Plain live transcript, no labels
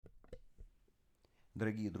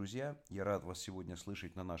Дорогие друзья, я рад вас сегодня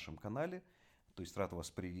слышать на нашем канале, то есть рад вас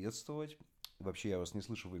приветствовать. Вообще я вас не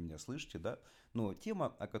слышу, вы меня слышите, да? Но тема,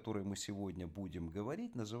 о которой мы сегодня будем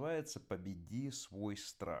говорить, называется «Победи свой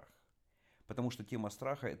страх». Потому что тема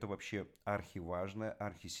страха – это вообще архиважная,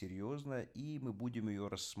 архисерьезная, и мы будем ее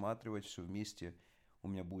рассматривать все вместе. У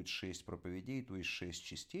меня будет 6 проповедей, то есть 6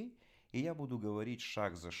 частей, и я буду говорить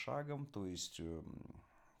шаг за шагом, то есть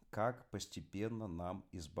как постепенно нам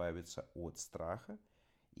избавиться от страха.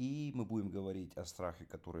 И мы будем говорить о страхе,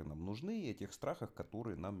 которые нам нужны, и о тех страхах,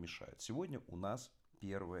 которые нам мешают. Сегодня у нас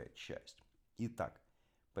первая часть. Итак,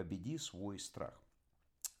 победи свой страх.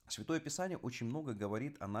 Святое Писание очень много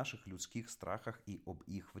говорит о наших людских страхах и об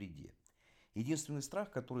их вреде. Единственный страх,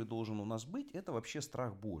 который должен у нас быть, это вообще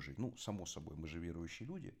страх Божий. Ну, само собой, мы же верующие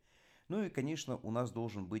люди. Ну и, конечно, у нас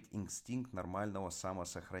должен быть инстинкт нормального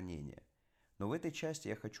самосохранения. Но в этой части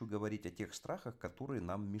я хочу говорить о тех страхах, которые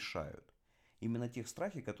нам мешают. Именно тех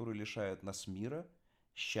страхах, которые лишают нас мира,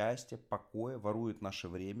 счастья, покоя, воруют наше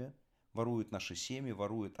время, воруют наши семьи,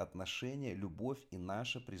 воруют отношения, любовь и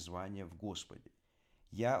наше призвание в Господе.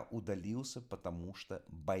 Я удалился, потому что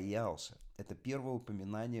боялся. Это первое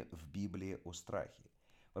упоминание в Библии о страхе.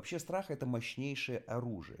 Вообще страх – это мощнейшее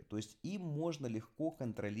оружие, то есть им можно легко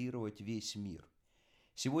контролировать весь мир.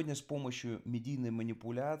 Сегодня с помощью медийной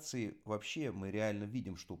манипуляции вообще мы реально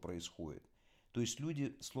видим, что происходит. То есть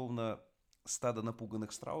люди, словно стадо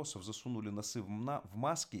напуганных страусов, засунули носы в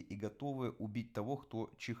маски и готовы убить того,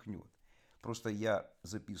 кто чихнет. Просто я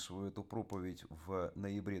записываю эту проповедь в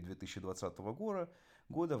ноябре 2020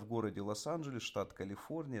 года в городе Лос-Анджелес, штат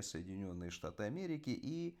Калифорния, Соединенные Штаты Америки.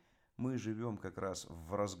 И мы живем как раз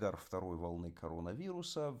в разгар второй волны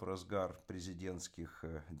коронавируса, в разгар президентских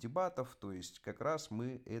дебатов. То есть как раз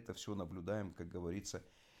мы это все наблюдаем, как говорится,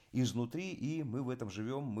 изнутри. И мы в этом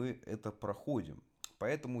живем, мы это проходим.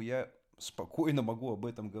 Поэтому я спокойно могу об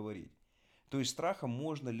этом говорить. То есть страхом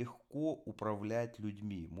можно легко управлять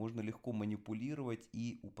людьми, можно легко манипулировать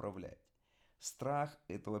и управлять. Страх –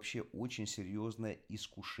 это вообще очень серьезное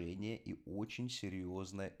искушение и очень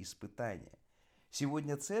серьезное испытание.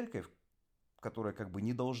 Сегодня церковь, которая как бы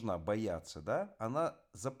не должна бояться, да, она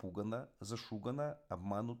запугана, зашугана,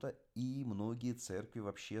 обманута, и многие церкви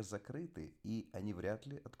вообще закрыты, и они вряд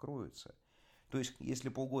ли откроются. То есть, если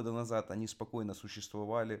полгода назад они спокойно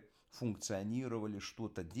существовали, функционировали,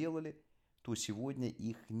 что-то делали, то сегодня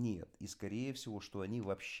их нет. И скорее всего, что они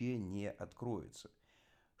вообще не откроются.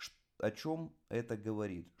 О чем это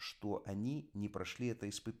говорит? Что они не прошли это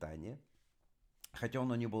испытание, хотя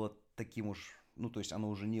оно не было таким уж, ну то есть оно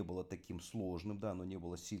уже не было таким сложным, да, оно не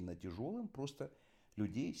было сильно тяжелым, просто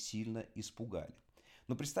людей сильно испугали.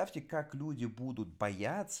 Но представьте, как люди будут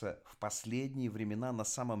бояться в последние времена на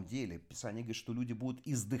самом деле. Писание говорит, что люди будут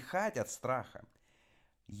издыхать от страха.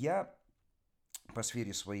 Я по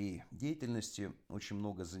сфере своей деятельности очень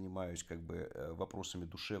много занимаюсь как бы вопросами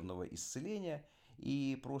душевного исцеления.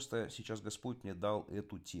 И просто сейчас Господь мне дал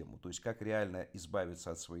эту тему. То есть как реально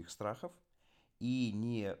избавиться от своих страхов. И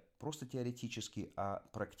не просто теоретически, а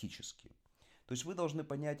практически. То есть вы должны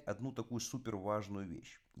понять одну такую супер важную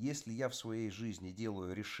вещь. Если я в своей жизни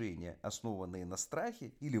делаю решения, основанные на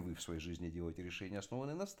страхе, или вы в своей жизни делаете решения,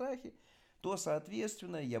 основанные на страхе, то,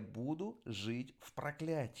 соответственно, я буду жить в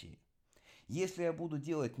проклятии. Если я буду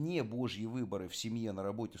делать не Божьи выборы в семье, на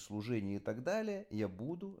работе, в служении и так далее, я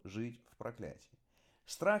буду жить в проклятии.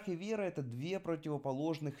 Страх и вера – это две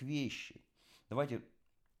противоположных вещи. Давайте,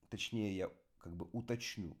 точнее, я как бы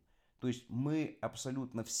уточню. То есть мы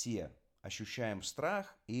абсолютно все ощущаем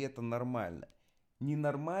страх, и это нормально.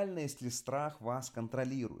 Ненормально, если страх вас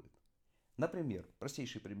контролирует. Например,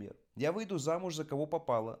 простейший пример. Я выйду замуж за кого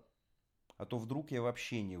попало, а то вдруг я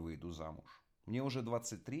вообще не выйду замуж. Мне уже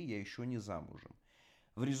 23, я еще не замужем.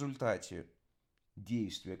 В результате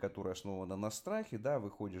действия, которое основано на страхе, да,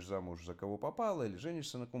 выходишь замуж за кого попало или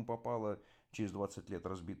женишься на ком попало, через 20 лет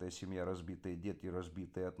разбитая семья, разбитые дети,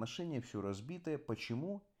 разбитые отношения, все разбитое.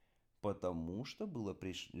 Почему? Потому что было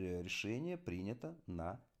решение принято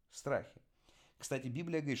на страхе. Кстати,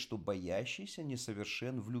 Библия говорит, что боящийся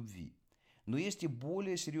несовершен в любви. Но есть и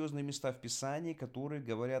более серьезные места в Писании, которые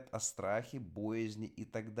говорят о страхе, боязни и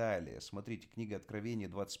так далее. Смотрите, книга Откровения,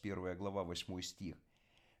 21 глава, 8 стих.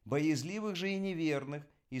 «Боязливых же и неверных,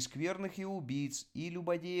 и скверных и убийц, и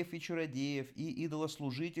любодеев и чародеев, и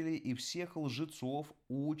идолослужителей, и всех лжецов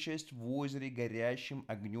участь в озере горящим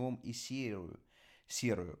огнем и серою.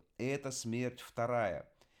 Это смерть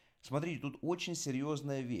вторая». Смотрите, тут очень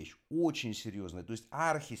серьезная вещь, очень серьезная, то есть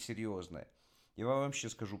архисерьезная. Я вам вообще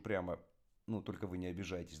скажу прямо, ну только вы не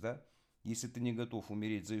обижайтесь, да? Если ты не готов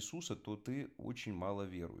умереть за Иисуса, то ты очень мало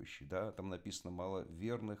верующий, да? Там написано мало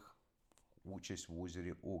верных участь в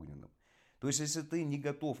озере огненном. То есть, если ты не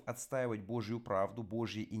готов отстаивать Божью правду,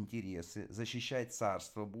 Божьи интересы, защищать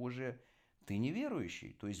Царство Божие, ты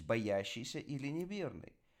неверующий, то есть боящийся или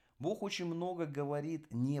неверный. Бог очень много говорит: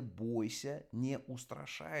 не бойся, не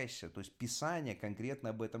устрашайся. То есть Писание конкретно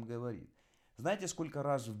об этом говорит. Знаете, сколько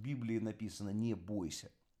раз в Библии написано «не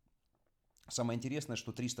бойся»? Самое интересное,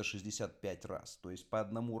 что 365 раз. То есть по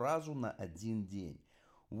одному разу на один день.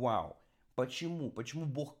 Вау! Почему? Почему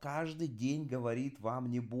Бог каждый день говорит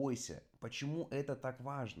вам «не бойся»? Почему это так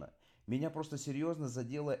важно? Меня просто серьезно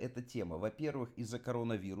задела эта тема. Во-первых, из-за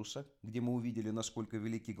коронавируса, где мы увидели, насколько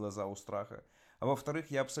велики глаза у страха. А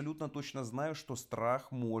во-вторых, я абсолютно точно знаю, что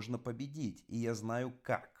страх можно победить. И я знаю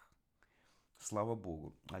как. Слава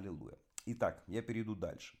Богу. Аллилуйя. Итак, я перейду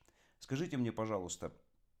дальше. Скажите мне, пожалуйста,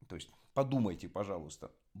 то есть подумайте,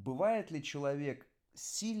 пожалуйста, бывает ли человек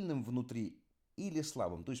сильным внутри или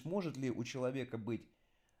слабым? То есть может ли у человека быть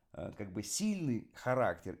как бы сильный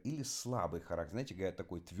характер или слабый характер? Знаете, говорят,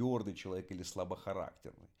 такой твердый человек или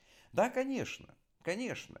слабохарактерный. Да, конечно,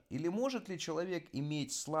 конечно. Или может ли человек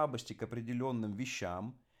иметь слабости к определенным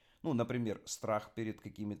вещам? Ну, например, страх перед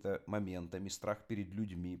какими-то моментами, страх перед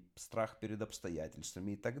людьми, страх перед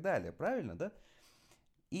обстоятельствами и так далее. Правильно, да?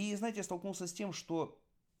 И, знаете, я столкнулся с тем, что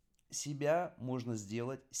себя можно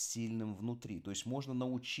сделать сильным внутри. То есть можно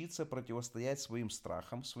научиться противостоять своим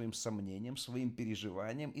страхам, своим сомнениям, своим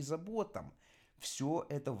переживаниям и заботам. Все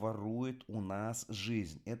это ворует у нас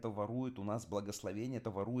жизнь, это ворует у нас благословение,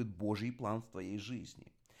 это ворует Божий план в твоей жизни.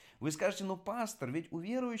 Вы скажете: ну, пастор, ведь у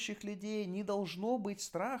верующих людей не должно быть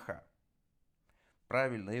страха.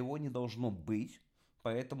 Правильно, его не должно быть,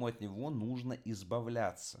 поэтому от него нужно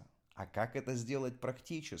избавляться. А как это сделать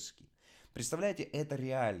практически? Представляете, это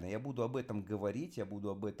реально. Я буду об этом говорить, я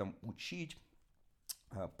буду об этом учить.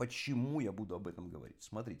 Почему я буду об этом говорить?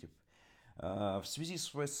 Смотрите, в связи с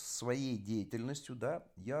своей деятельностью, да,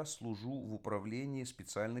 я служу в управлении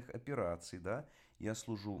специальных операций, да, я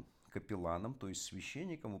служу капелланом, то есть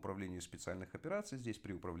священником в управлении специальных операций, здесь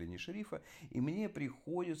при управлении шерифа, и мне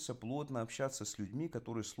приходится плотно общаться с людьми,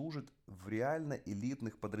 которые служат в реально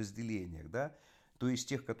элитных подразделениях, да, то есть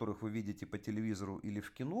тех, которых вы видите по телевизору или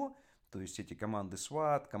в кино, то есть эти команды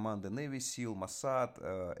SWAT, команды Navy SEAL, Mossad,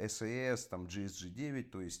 SAS, там GSG-9,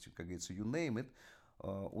 то есть, как говорится, you name it.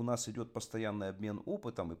 У нас идет постоянный обмен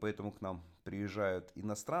опытом, и поэтому к нам приезжают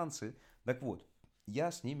иностранцы. Так вот,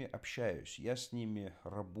 я с ними общаюсь, я с ними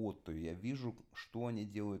работаю, я вижу, что они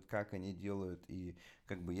делают, как они делают, и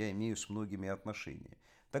как бы я имею с многими отношения.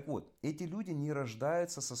 Так вот, эти люди не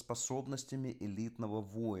рождаются со способностями элитного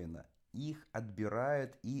воина. Их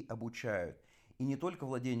отбирают и обучают. И не только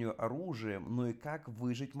владению оружием, но и как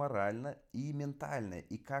выжить морально и ментально,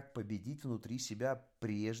 и как победить внутри себя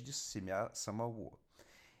прежде себя самого.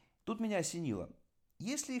 Тут меня осенило.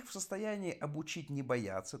 Если их в состоянии обучить не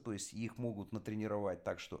бояться, то есть их могут натренировать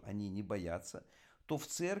так, что они не боятся, то в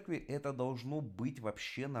церкви это должно быть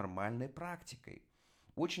вообще нормальной практикой.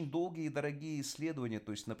 Очень долгие и дорогие исследования,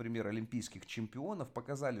 то есть, например, олимпийских чемпионов,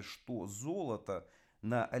 показали, что золото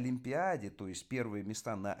на Олимпиаде, то есть первые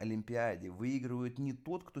места на Олимпиаде, выигрывает не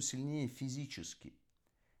тот, кто сильнее физически.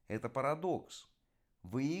 Это парадокс.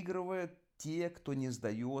 Выигрывают те, кто не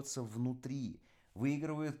сдается внутри.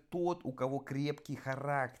 Выигрывает тот, у кого крепкий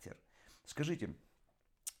характер. Скажите,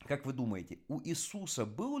 как вы думаете, у Иисуса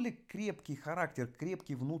был ли крепкий характер,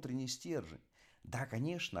 крепкий внутренний стержень? Да,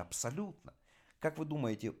 конечно, абсолютно. Как вы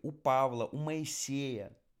думаете, у Павла, у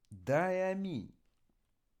Моисея? Да и аминь.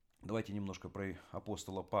 Давайте немножко про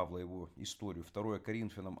апостола Павла, его историю. 2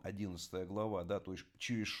 Коринфянам 11 глава, да, то есть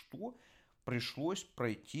через что пришлось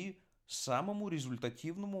пройти самому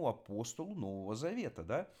результативному апостолу Нового Завета,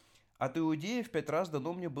 да. От иудеев 5 раз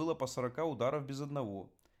дано мне было по 40 ударов без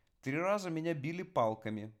одного. 3 раза меня били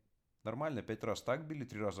палками. Нормально, 5 раз так били,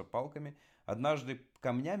 3 раза палками. Однажды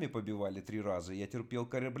камнями побивали 3 раза. Я терпел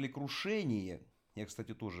кораблекрушение. Я,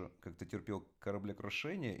 кстати, тоже как-то терпел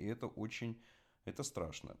кораблекрушение, и это очень, это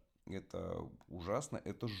страшно. Это ужасно,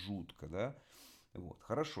 это жутко, да. Вот.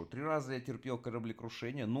 Хорошо, 3 раза я терпел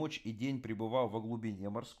кораблекрушение, ночь и день пребывал во глубине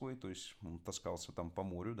морской, то есть таскался там по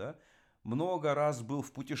морю, да. Много раз был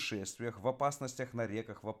в путешествиях, в опасностях на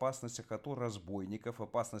реках, в опасностях от разбойников, в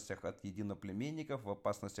опасностях от единоплеменников, в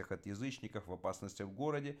опасностях от язычников, в опасностях в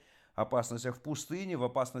городе, опасностях в пустыне, в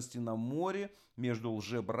опасности на море, между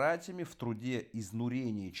лжебратьями, в труде,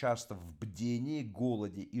 изнурении, часто в бдении,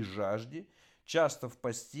 голоде и жажде, часто в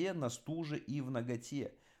посте, на стуже и в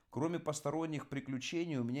наготе. Кроме посторонних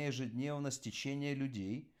приключений у меня ежедневно стечение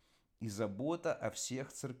людей и забота о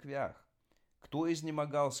всех церквях. Кто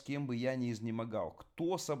изнемогал, с кем бы я ни изнемогал,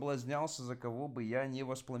 кто соблазнялся, за кого бы я не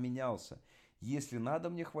воспламенялся. Если надо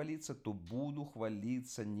мне хвалиться, то буду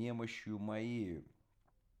хвалиться немощью моею.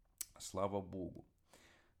 Слава Богу.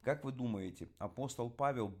 Как вы думаете, апостол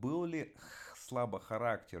Павел был ли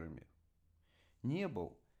слабохарактерами? Не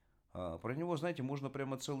был. Про него, знаете, можно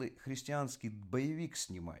прямо целый христианский боевик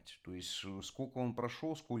снимать. То есть, сколько он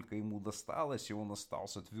прошел, сколько ему досталось, и он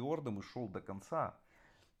остался твердым и шел до конца.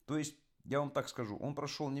 То есть, я вам так скажу, он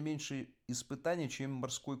прошел не меньше испытаний, чем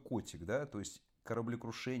морской котик, да, то есть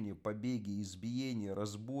кораблекрушение, побеги, избиения,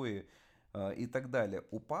 разбои и так далее.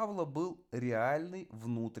 У Павла был реальный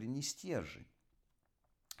внутренний стержень.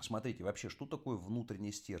 Смотрите, вообще, что такое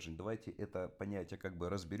внутренний стержень? Давайте это понятие как бы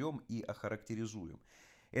разберем и охарактеризуем.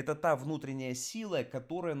 Это та внутренняя сила,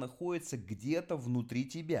 которая находится где-то внутри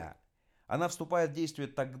тебя. Она вступает в действие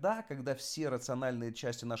тогда, когда все рациональные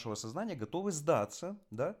части нашего сознания готовы сдаться,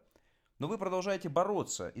 да? Но вы продолжаете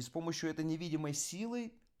бороться и с помощью этой невидимой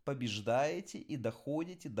силы побеждаете и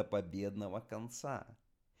доходите до победного конца.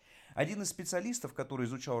 Один из специалистов, который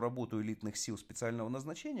изучал работу элитных сил специального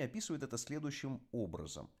назначения, описывает это следующим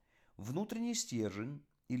образом. Внутренний стержень,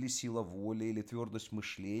 или сила воли, или твердость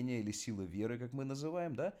мышления, или сила веры, как мы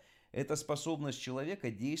называем, да, это способность человека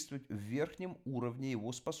действовать в верхнем уровне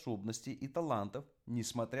его способностей и талантов,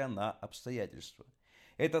 несмотря на обстоятельства.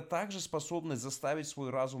 Это также способность заставить свой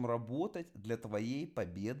разум работать для твоей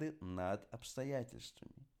победы над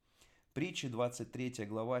обстоятельствами. Притча 23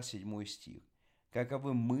 глава 7 стих.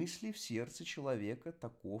 Каковы мысли в сердце человека,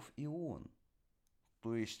 таков и он.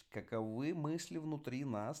 То есть, каковы мысли внутри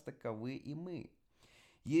нас, таковы и мы.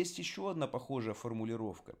 Есть еще одна похожая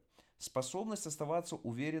формулировка. Способность оставаться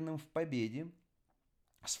уверенным в победе,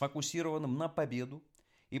 сфокусированным на победу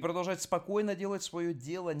и продолжать спокойно делать свое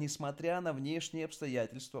дело, несмотря на внешние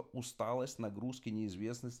обстоятельства, усталость, нагрузки,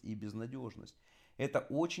 неизвестность и безнадежность. Это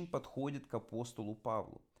очень подходит к апостолу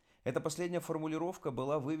Павлу. Эта последняя формулировка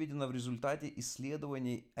была выведена в результате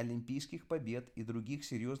исследований олимпийских побед и других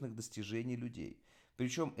серьезных достижений людей.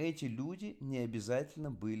 Причем эти люди не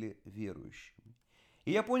обязательно были верующими.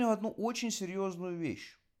 И я понял одну очень серьезную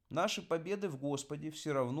вещь. Наши победы в Господе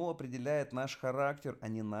все равно определяют наш характер, а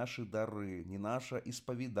не наши дары, не наше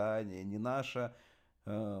исповедание, не наши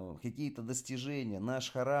какие-то достижения,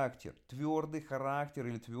 наш характер, твердый характер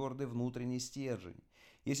или твердый внутренний стержень.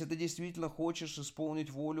 Если ты действительно хочешь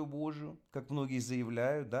исполнить волю Божию, как многие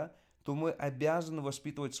заявляют, да, то мы обязаны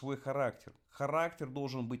воспитывать свой характер. Характер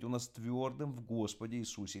должен быть у нас твердым в Господе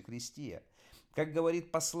Иисусе Христе. Как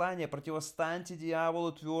говорит послание, противостаньте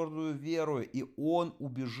дьяволу твердую верою, и он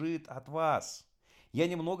убежит от вас. Я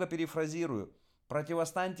немного перефразирую.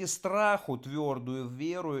 Противостаньте страху твердую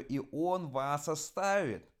верою, и он вас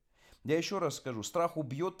оставит. Я еще раз скажу, страх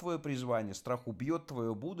убьет твое призвание, страх убьет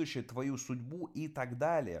твое будущее, твою судьбу и так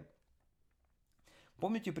далее.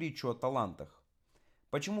 Помните притчу о талантах?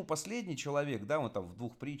 Почему последний человек, да, вот там в 2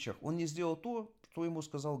 притчах, он не сделал то, что ему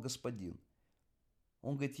сказал господин?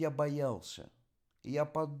 Он говорит, я боялся, я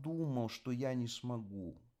подумал, что я не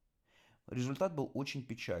смогу. Результат был очень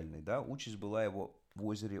печальный, да, участь была его в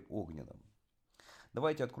озере Огненном.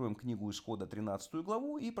 Давайте откроем книгу Исхода, 13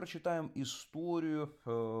 главу, и прочитаем историю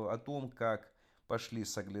о том, как пошли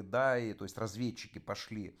соглядаи, то есть разведчики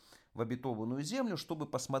пошли в обетованную землю, чтобы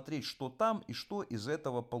посмотреть, что там и что из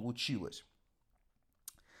этого получилось.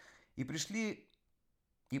 И пришли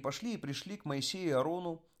к Моисею и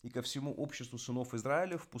Аарону и ко всему обществу сынов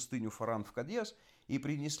Израиля в пустыню Фаран в Кадес, и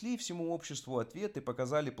принесли всему обществу ответ, и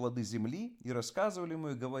показали плоды земли, и рассказывали ему,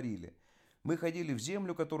 и говорили: мы ходили в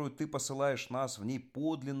землю, которую ты посылаешь нас, в ней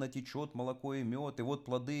подлинно течет молоко и мед, и вот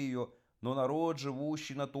плоды ее, но народ,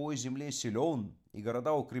 живущий на той земле, силен, и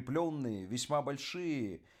города укрепленные, весьма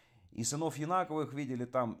большие, и сынов Янаковых видели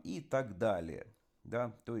там, и так далее. Да?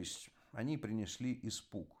 То есть они принесли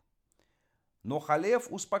испуг. Но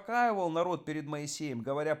Халев успокаивал народ перед Моисеем,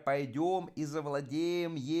 говоря: пойдем и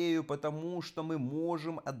завладеем ею, потому что мы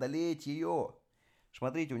можем одолеть ее.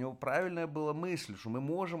 Смотрите, у него правильная была мысль, что мы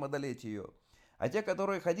можем одолеть ее. А те,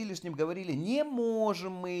 которые ходили с ним, говорили: не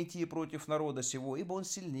можем мы идти против народа сего, ибо он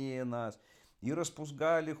сильнее нас. И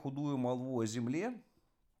распускали худую молву о земле.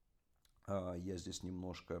 Я здесь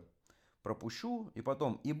немножко пропущу. И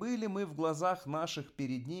потом: и были мы в глазах наших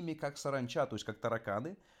перед ними, как саранча, то есть как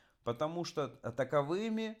тараканы, потому что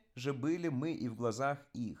таковыми же были мы и в глазах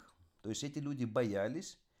их. То есть эти люди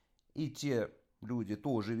боялись, и те люди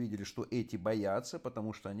тоже видели, что эти боятся,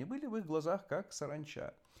 потому что они были в их глазах как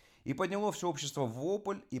саранча. И подняло все общество в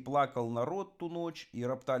вопль, и плакал народ ту ночь, и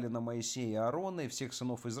роптали на Моисея и Аарона, и всех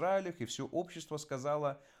сынов Израилевых, и все общество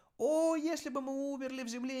сказало: О, если бы мы умерли в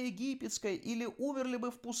земле египетской, или умерли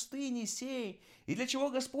бы в пустыне сей, и для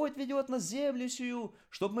чего Господь ведет нас землю сию,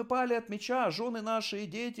 чтобы мы пали от меча, жены наши и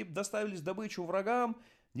дети доставились добычу врагам,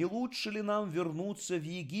 не лучше ли нам вернуться в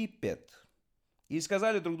Египет? И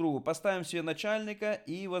сказали друг другу, поставим себе начальника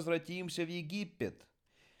и возвратимся в Египет.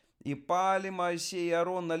 И пали Моисей и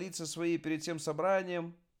Аарон на лица свои перед всем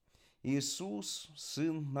собранием. Иисус,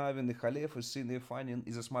 сын Навин и Халев, и сын Ифанин,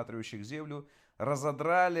 из осматривающих землю,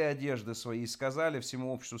 разодрали одежды свои и сказали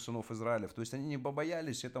всему обществу сынов Израилев. То есть они не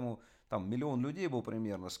побоялись этому, там 1 000 000 людей был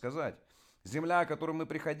примерно, сказать. Земля, о которой мы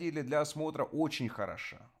приходили для осмотра, очень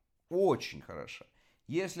хороша. Очень хороша.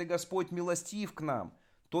 Если Господь милостив к нам,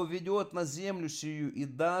 то ведет на землю сию и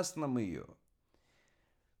даст нам ее.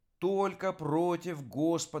 Только против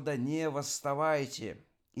Господа не восставайте.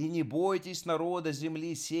 И не бойтесь народа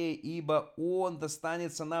земли сей, ибо он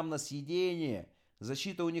достанется нам на съедение.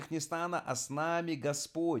 Защита у них не стана, а с нами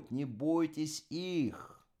Господь, не бойтесь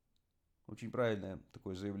их. Очень правильное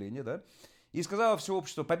такое заявление, да? И сказала все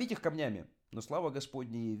общество, побить их камнями. Но слава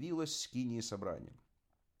Господня явилась в скинии собрания.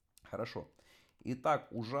 Хорошо. Итак,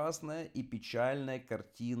 ужасная и печальная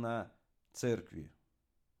картина церкви.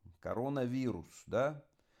 Коронавирус, да?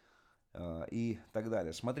 И так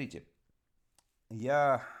далее. Смотрите,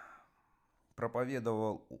 я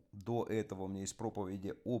проповедовал до этого, у меня есть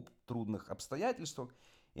проповеди об трудных обстоятельствах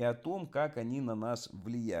и о том, как они на нас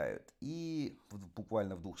влияют. И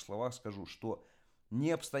буквально в 2 словах скажу, что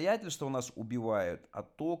не обстоятельства нас убивают, а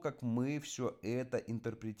то, как мы все это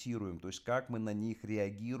интерпретируем, то есть как мы на них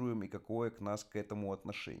реагируем и какое к нас к этому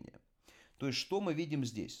отношение. То есть что мы видим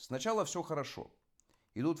здесь? Сначала все хорошо.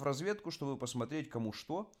 Идут в разведку, чтобы посмотреть, кому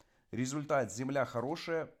что. Результат: земля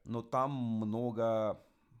хорошая, но там много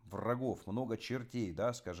врагов, много чертей,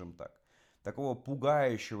 да, скажем так. Такого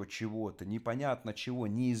пугающего чего-то, непонятно чего,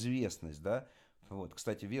 неизвестность, да. Вот.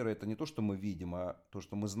 Кстати, вера — это не то, что мы видим, а то,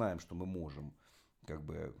 что мы знаем, что мы можем как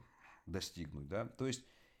бы достигнуть, да. То есть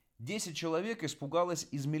 10 человек испугалось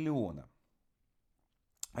из 1 000 000.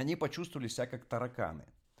 Они почувствовали себя как тараканы.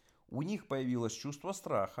 У них появилось чувство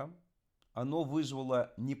страха, оно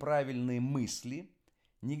вызвало неправильные мысли,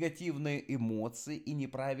 негативные эмоции и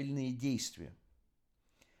неправильные действия.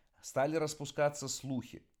 Стали распускаться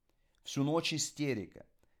слухи. Всю ночь истерика.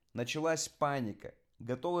 Началась паника.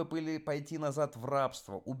 Готовы были пойти назад в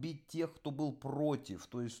рабство, убить тех, кто был против.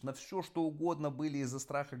 То есть на все, что угодно были из-за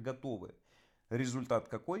страха готовы. Результат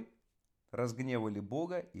какой? Разгневали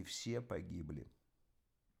Бога, и все погибли.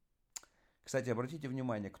 Кстати, обратите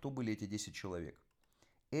внимание, кто были эти 10 человек.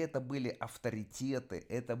 Это были авторитеты,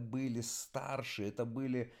 это были старшие, это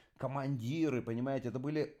были командиры, понимаете, это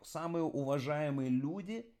были самые уважаемые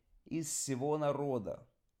люди из всего народа.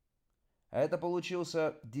 А это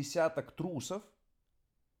получился десяток трусов,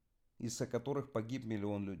 из-за которых погиб 1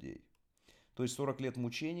 000 000 людей. То есть 40 лет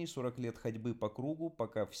мучений, 40 лет ходьбы по кругу,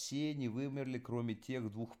 пока все не вымерли, кроме тех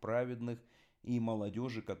 2 праведных и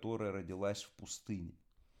молодежи, которая родилась в пустыне.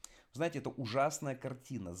 Знаете, это ужасная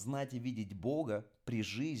картина. Знать и видеть Бога при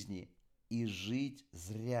жизни и жить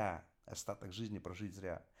зря. Остаток жизни прожить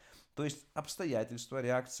зря. То есть обстоятельства,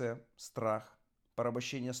 реакция, страх,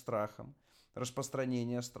 порабощение страхом,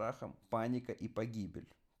 распространение страхом, паника и погибель.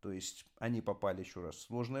 То есть они попали, еще раз, в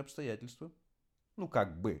сложные обстоятельства. Ну,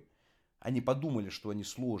 как бы. Они подумали, что они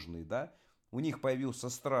сложные, да? У них появился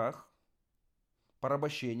страх,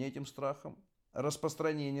 порабощение этим страхом,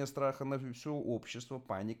 распространение страха на все общество,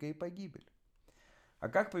 паника и погибель. А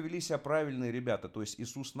как повели себя правильные ребята, то есть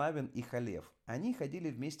Иисус Навин и Халев? Они ходили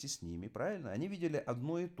вместе с ними, правильно? Они видели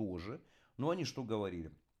одно и то же, но они что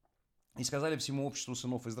говорили? И сказали всему обществу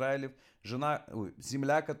сынов Израилев,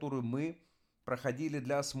 земля, которую мы проходили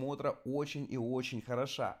для осмотра, очень и очень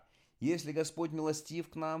хороша. Если Господь милостив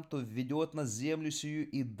к нам, то введет нас в землю сию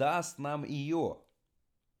и даст нам ее.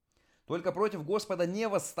 Только против Господа не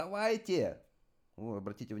восставайте.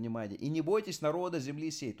 Обратите внимание. И не бойтесь народа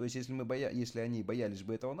земли сей. То есть, если они боялись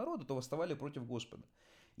бы этого народа, то восставали против Господа.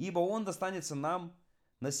 Ибо он достанется нам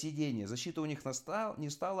на съедение. Защита у них не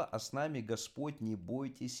стала, а с нами Господь, не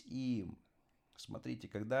бойтесь им. Смотрите,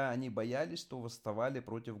 когда они боялись, то восставали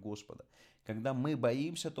против Господа. Когда мы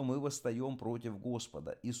боимся, то мы восстаем против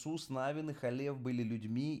Господа. Иисус Навин и Халев были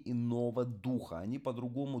людьми иного духа. Они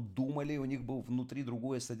по-другому думали, у них было внутри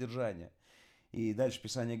другое содержание. И дальше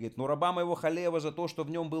Писание говорит, но раба моего Халева за то, что в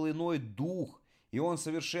нем был иной дух, и он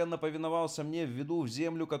совершенно повиновался мне, введу в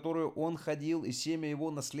землю, которую он ходил, и семя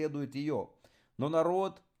его наследует ее. Но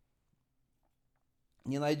народ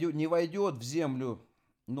не войдет в землю,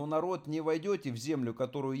 но народ не войдете в землю,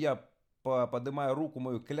 которую я, поднимая руку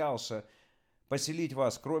мою, клялся поселить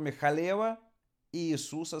вас, кроме Халева и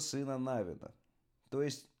Иисуса, сына Навина. То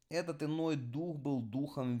есть Этот иной дух был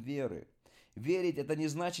духом веры. Верить – это не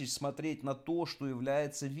значит смотреть на то, что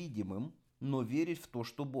является видимым, но верить в то,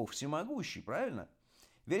 что Бог всемогущий, правильно?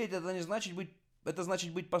 Верить – это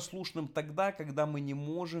значит быть послушным тогда, когда мы не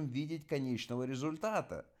можем видеть конечного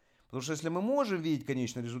результата. Потому что если мы можем видеть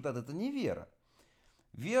конечный результат, это не вера.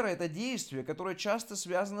 Вера – это действие, которое часто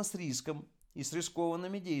связано с риском и с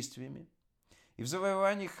рискованными действиями. И в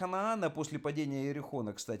завоевании Ханаана после падения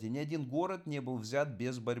Иерихона, кстати, ни один город не был взят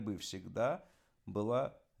без борьбы. Всегда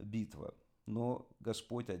была битва. Но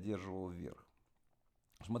Господь одерживал верх.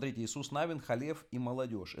 Смотрите, Иисус Навин, Халев и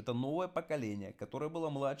молодежь. Это новое поколение, которое было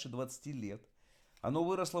младше 20 лет. Оно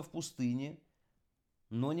выросло в пустыне,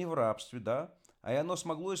 но не в рабстве, да? А и оно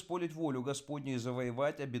смогло исполнить волю Господню и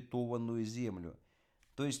завоевать обетованную землю.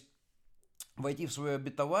 То есть войти в свое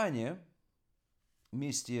обетование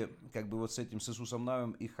вместе с этим, с Иисусом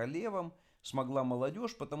Навином и Халевом смогла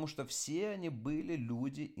молодежь, потому что все они были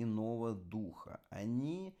люди иного духа.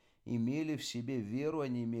 Они имели в себе веру,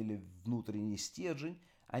 они имели внутренний стержень,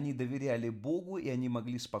 они доверяли Богу, и они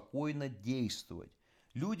могли спокойно действовать.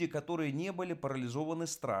 Люди, которые не были парализованы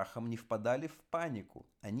страхом, не впадали в панику.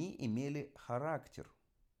 Они имели характер.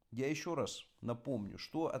 Я еще раз напомню,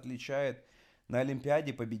 что отличает на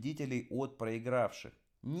Олимпиаде победителей от проигравших.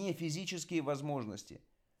 Не физические возможности,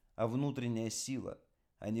 а внутренняя сила.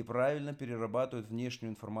 Они правильно перерабатывают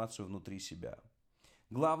внешнюю информацию внутри себя.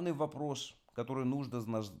 Главный вопрос, который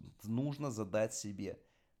нужно задать себе: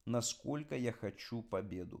 насколько я хочу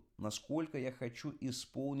победу, насколько я хочу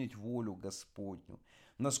исполнить волю Господню,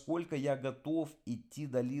 насколько я готов идти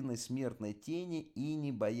долиной смертной тени и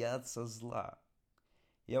не бояться зла.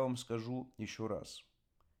 Я вам скажу еще раз.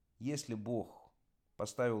 Если Бог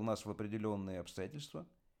поставил нас в определенные обстоятельства,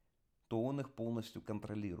 то Он их полностью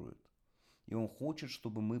контролирует. И Он хочет,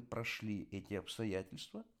 чтобы мы прошли эти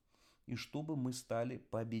обстоятельства и чтобы мы стали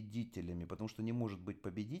победителями. Потому что не может быть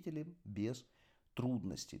победителем без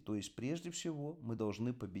трудностей. То есть прежде всего мы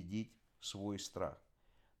должны победить свой страх.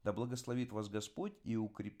 Да благословит вас Господь и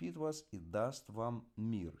укрепит вас и даст вам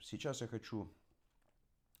мир. Сейчас я хочу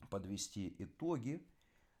подвести итоги.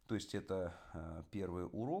 То есть это первый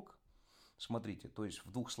урок. Смотрите, то есть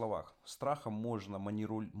в двух словах. Страхом можно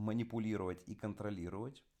манипулировать и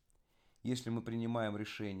контролировать. Если мы принимаем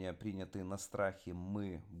решения, принятые на страхе,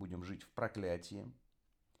 мы будем жить в проклятии.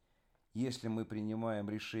 Если мы принимаем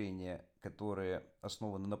решения, которые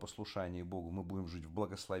основаны на послушании Богу, мы будем жить в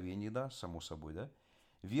благословении, да, само собой, да.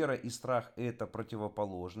 Вера и страх – это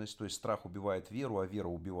противоположность, то есть страх убивает веру, а вера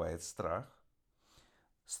убивает страх.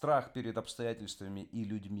 Страх перед обстоятельствами и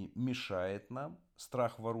людьми мешает нам.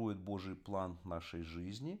 Страх ворует Божий план нашей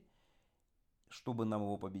жизни. Чтобы нам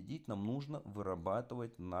его победить, нам нужно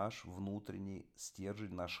вырабатывать наш внутренний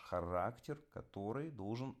стержень, наш характер, который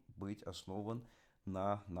должен быть основан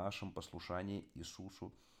на нашем послушании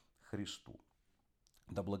Иисусу Христу.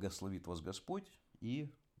 Да благословит вас Господь,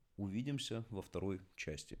 и увидимся во второй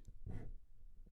части.